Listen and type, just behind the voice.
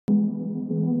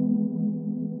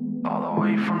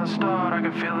way from the start, I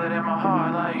can feel it in my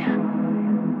heart, like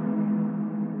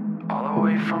all the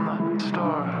way from the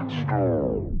start.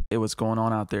 Hey, what's going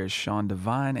on out there? It's Sean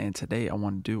Divine, and today I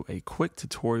want to do a quick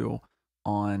tutorial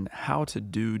on how to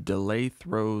do delay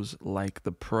throws like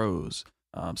the pros.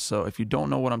 So if you don't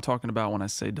know what I'm talking about when I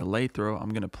say delay throw, I'm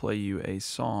going to play you a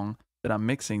song that I'm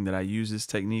mixing that I use this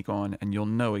technique on, and you'll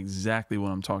know exactly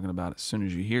what I'm talking about as soon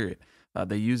as you hear it.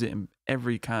 They use it in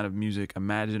every kind of music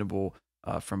imaginable,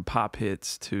 from pop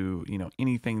hits to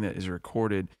anything that is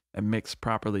recorded and mixed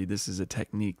properly. This is a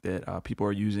technique that people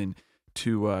are using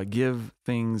to give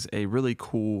things a really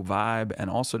cool vibe and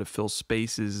also to fill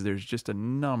spaces. There's just a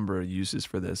number of uses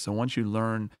for this. So once you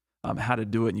learn how to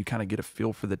do it and you kind of get a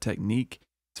feel for the technique,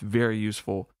 it's very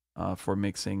useful for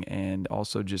mixing and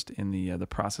also just in the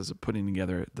process of putting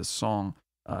together the song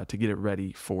to get it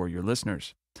ready for your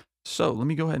listeners. So let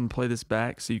me go ahead and play this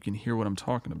back so you can hear what I'm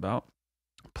talking about.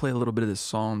 Play a little bit of this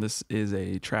song. This is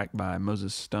a track by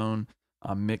Moses Stone.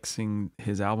 I'm mixing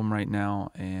his album right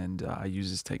now, and I use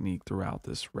this technique throughout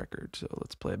this record. So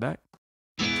let's play it back.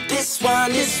 This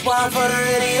one for the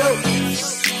radio.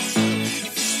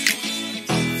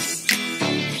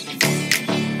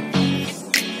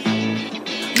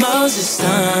 Moses Stone,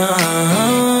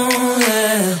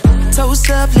 yeah. Toast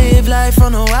up, live life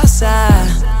on the wild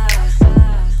side.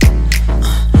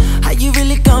 How you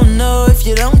really gon' know if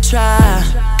you don't try?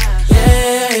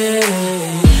 Yeah,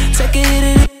 take a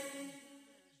hit.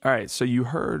 All right, so you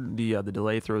heard the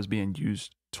delay throws being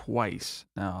used twice.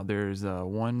 Now there's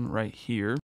one right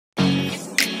here.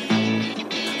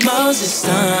 Moses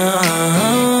Stone,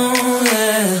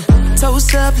 yeah.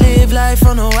 Toast up, live life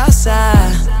on the wild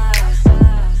side.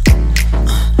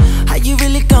 How you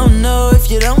really gon' know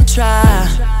if you don't try?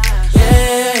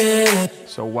 Yeah.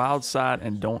 So wild side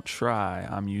and don't try,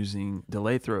 I'm using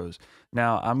delay throws.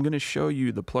 Now I'm going to show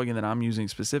you the plugin that I'm using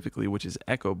specifically, which is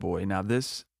Echo Boy. Now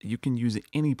this, you can use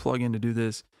any plugin to do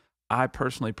this. I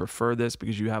personally prefer this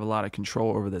because you have a lot of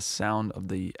control over the sound of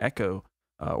the echo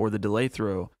or the delay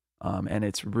throw. And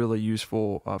it's really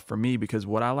useful for me because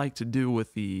what I like to do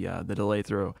with the delay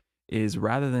throw is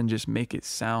rather than just make it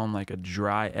sound like a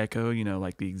dry echo,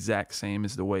 like the exact same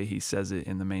as the way he says it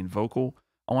in the main vocal,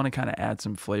 I want to kind of add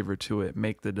some flavor to it,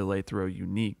 make the delay throw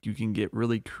unique. You can get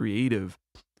really creative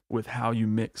with how you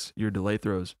mix your delay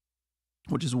throws,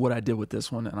 which is what I did with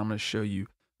this one. And I'm going to show you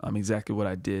exactly what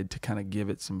I did to kind of give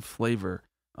it some flavor.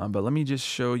 But let me just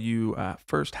show you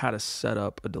first how to set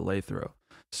up a delay throw.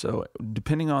 So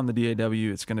depending on the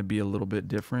DAW, it's going to be a little bit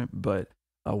different. But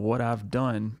what I've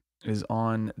done is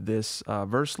on this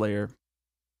verse layer,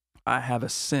 I have a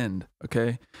send,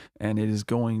 okay? And it is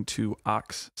going to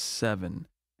aux 7.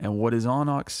 And what is on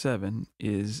aux 7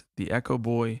 is the Echo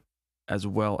Boy as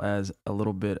well as a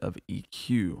little bit of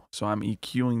EQ. So I'm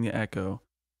EQing the echo,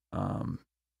 or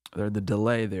the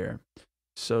delay there.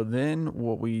 So then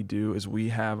what we do is we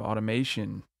have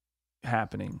automation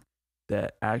happening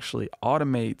that actually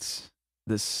automates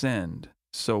the send.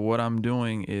 So what I'm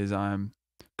doing is I'm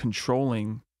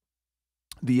controlling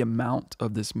the amount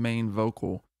of this main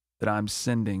vocal that I'm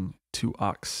sending to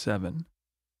aux 7.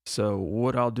 So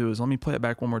what I'll do is let me play it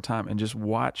back one more time and just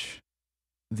watch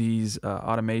these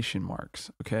automation marks,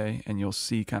 okay? And you'll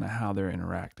see kind of how they're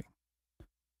interacting.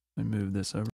 Let me move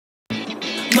this over.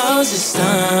 Moses Stone,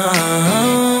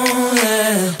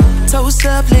 yeah. Toast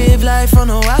up, live life on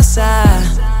the wild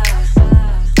side.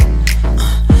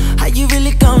 How you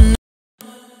really gon'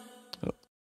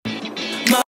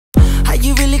 know? How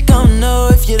you really gon' know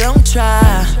if you don't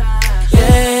try?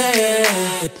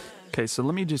 Yeah. Okay, so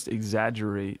let me just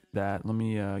exaggerate that. Let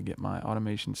me get my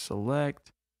automation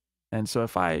select. And so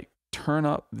if I turn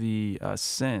up the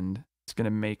send, it's going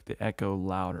to make the echo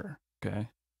louder, okay?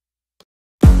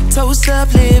 Toast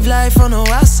up, live life on the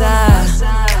wild side.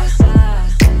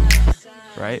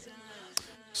 Right?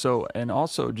 So, and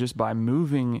also just by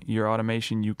moving your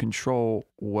automation, you control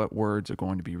what words are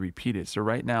going to be repeated. So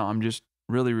right now, I'm just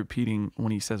really repeating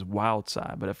when he says wild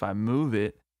side. But if I move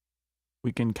it,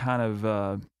 we can kind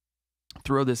of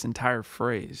throw this entire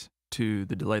phrase to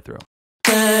the delay throw.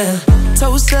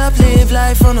 Toast up, live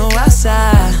life on the wild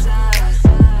side.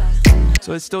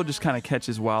 So it still just kind of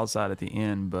catches wild side at the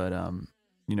end, but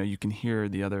you can hear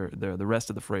the rest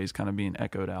of the phrase kind of being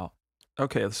echoed out.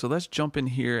 Okay, so let's jump in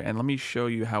here and let me show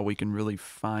you how we can really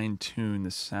fine tune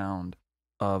the sound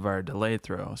of our delay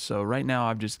throw. So right now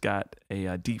I've just got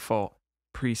a default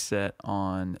preset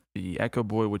on the Echo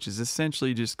Boy, which is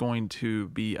essentially just going to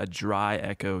be a dry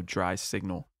echo, dry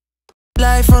signal.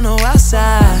 Life on the wild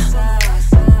side.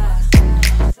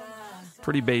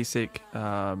 Pretty basic,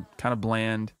 kind of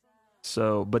bland.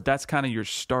 So, but that's kind of your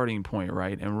starting point,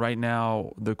 right? And right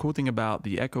now, the cool thing about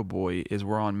the Echo Boy is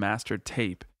we're on master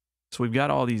tape. So we've got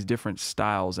all these different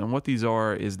styles, and what these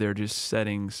are is they're just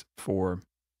settings for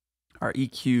our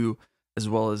EQ as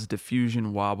well as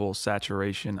diffusion, wobble,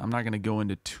 saturation. I'm not going to go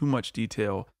into too much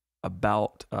detail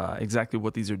about exactly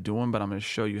what these are doing, but I'm going to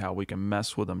show you how we can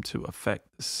mess with them to affect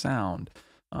the sound.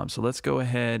 So let's go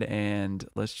ahead and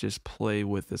let's just play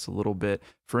with this a little bit.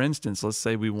 For instance, let's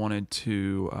say we wanted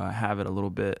to have it a little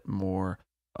bit more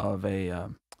of a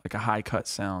like a high cut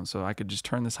sound. So I could just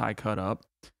turn this high cut up,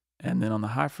 and then on the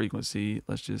high frequency,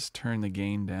 let's just turn the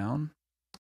gain down.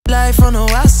 Life on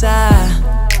the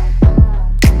outside.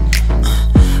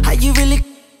 How you really?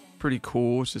 Pretty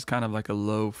cool. It's just kind of like a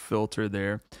low filter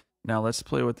there. Now let's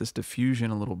play with this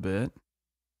diffusion a little bit.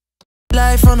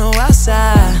 Life on the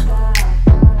outside.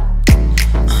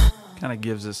 Kind of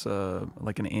gives us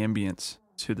like an ambience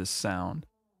to the sound.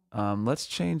 Let's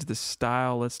change the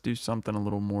style. Let's do something a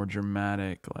little more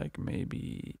dramatic, like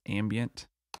maybe ambient.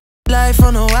 Life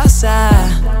on the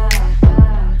outside.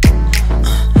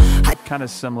 Kind of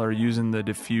similar using the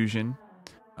diffusion.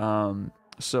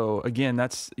 So again,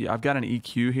 I've got an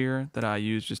EQ here that I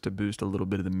use just to boost a little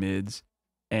bit of the mids,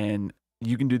 and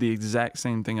you can do the exact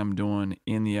same thing I'm doing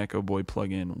in the Echo Boy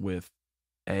plugin with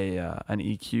an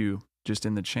EQ just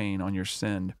in the chain on your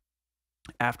send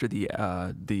after the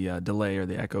delay or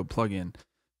the echo plugin.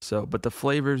 So, but the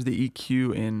flavors, the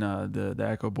EQ in the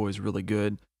Echo Boy is really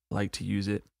good. I like to use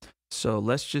it. So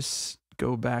let's just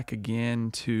go back again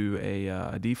to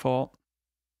a default.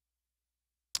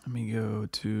 Let me go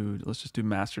to, let's just do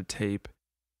master tape,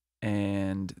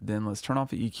 and then let's turn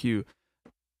off the EQ.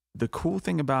 The cool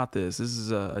thing about this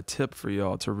is a tip for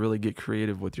y'all to really get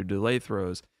creative with your delay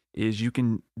throws, is you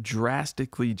can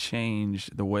drastically change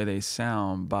the way they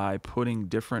sound by putting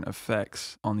different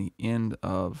effects on the end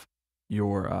of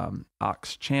your aux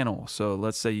channel. So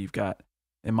let's say you've got,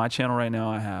 in my channel right now,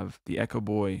 I have the Echo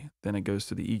Boy, then it goes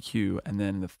to the EQ, and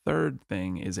then the third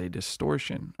thing is a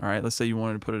distortion. All right, let's say you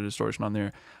wanted to put a distortion on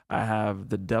there. I have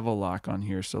the Devil Lock on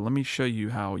here. So let me show you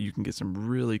how you can get some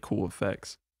really cool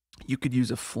effects. You could use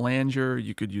a flanger,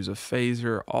 you could use a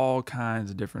phaser, all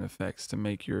kinds of different effects to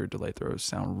make your delay throws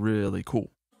sound really cool.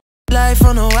 Life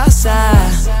on the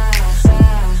outside.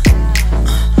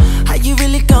 How you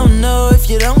really gonna know if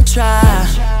you don't try?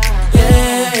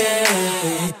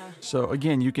 Yeah. So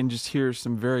again, you can just hear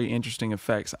some very interesting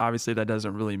effects. Obviously, that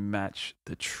doesn't really match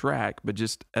the track, but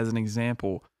just as an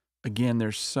example, again,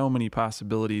 there's so many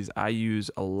possibilities. I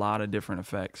use a lot of different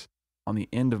effects on the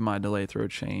end of my delay throw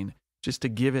chain just to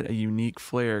give it a unique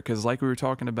flair, because like we were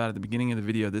talking about at the beginning of the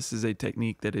video, this is a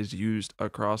technique that is used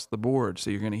across the board,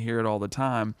 so you're going to hear it all the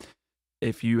time.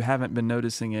 If you haven't been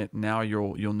noticing it, now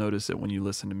you'll notice it when you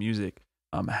listen to music,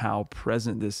 how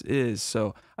present this is.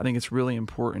 So I think it's really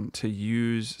important to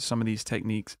use some of these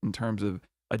techniques in terms of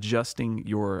adjusting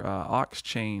your aux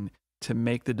chain to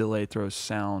make the delay throws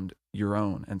sound your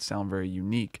own and sound very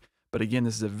unique. But again,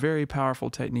 this is a very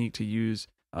powerful technique to use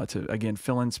to, again,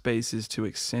 fill in spaces, to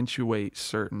accentuate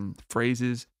certain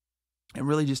phrases, and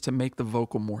really just to make the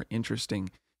vocal more interesting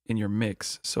in your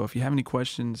mix. So if you have any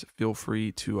questions, feel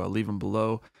free to leave them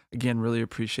below. Again, really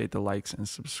appreciate the likes and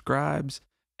subscribes,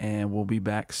 and we'll be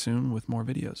back soon with more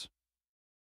videos.